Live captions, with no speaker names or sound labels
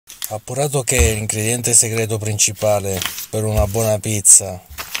Appurato che l'ingrediente segreto principale per una buona pizza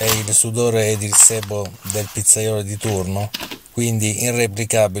è il sudore ed il sebo del pizzaiolo di turno, quindi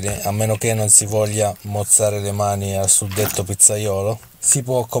irreplicabile a meno che non si voglia mozzare le mani al suddetto pizzaiolo, si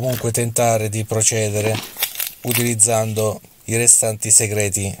può comunque tentare di procedere utilizzando i restanti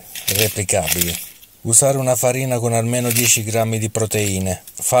segreti replicabili. Usare una farina con almeno 10 grammi di proteine.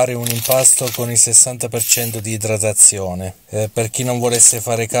 Fare un impasto con il 60% di idratazione. Per chi non volesse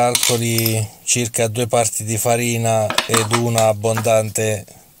fare calcoli, circa 2 parti di farina ed una abbondante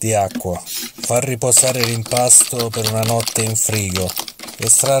di acqua. Far riposare l'impasto per una notte in frigo.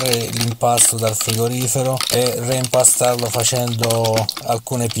 Estrarre l'impasto dal frigorifero e reimpastarlo facendo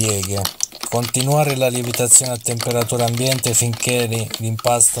alcune pieghe. Continuare la lievitazione a temperatura ambiente finché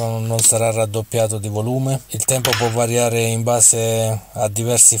l'impasto non sarà raddoppiato di volume. Il tempo può variare in base a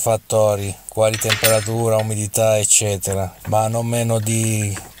diversi fattori, quali temperatura, umidità, eccetera, ma non meno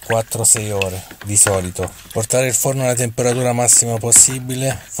di 4-6 ore di solito. Portare il forno alla temperatura massima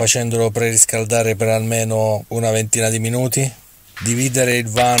possibile, facendolo preriscaldare per almeno una ventina di minuti. Dividere il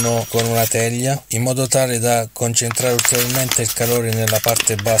vano con una teglia in modo tale da concentrare ulteriormente il calore nella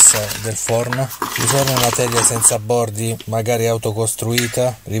parte bassa del forno. Usare una teglia senza bordi, magari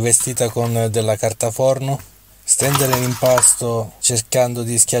autocostruita, rivestita con della carta forno. Stendere l'impasto cercando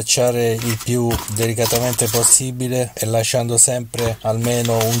di schiacciare il più delicatamente possibile e lasciando sempre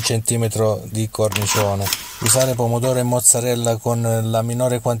almeno 1 centimetro di cornicione. Usare pomodoro e mozzarella con la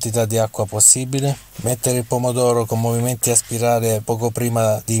minore quantità di acqua possibile. Mettere il pomodoro con movimenti a spirale poco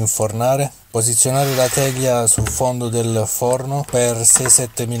prima di infornare. Posizionare la teglia sul fondo del forno per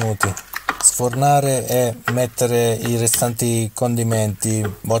 6-7 minuti. Sfornare e mettere i restanti condimenti,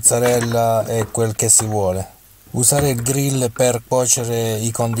 mozzarella e quel che si vuole. Usare il grill per cuocere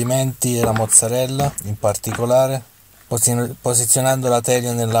i condimenti e la mozzarella in particolare, posizionando la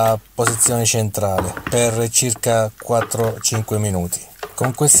teglia nella posizione centrale per circa 4-5 minuti.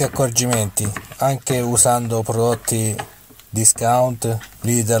 Con questi accorgimenti, anche usando prodotti discount,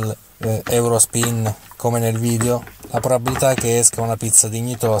 Lidl, Eurospin, come nel video, la probabilità che esca una pizza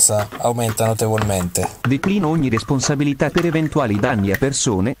dignitosa aumenta notevolmente. Declino ogni responsabilità per eventuali danni a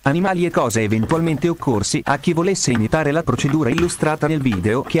persone, animali e cose eventualmente occorsi a chi volesse imitare la procedura illustrata nel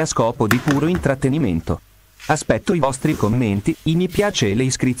video che ha scopo di puro intrattenimento. Aspetto i vostri commenti, i mi piace e le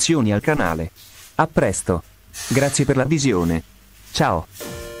iscrizioni al canale. A presto. Grazie per la visione. Ciao.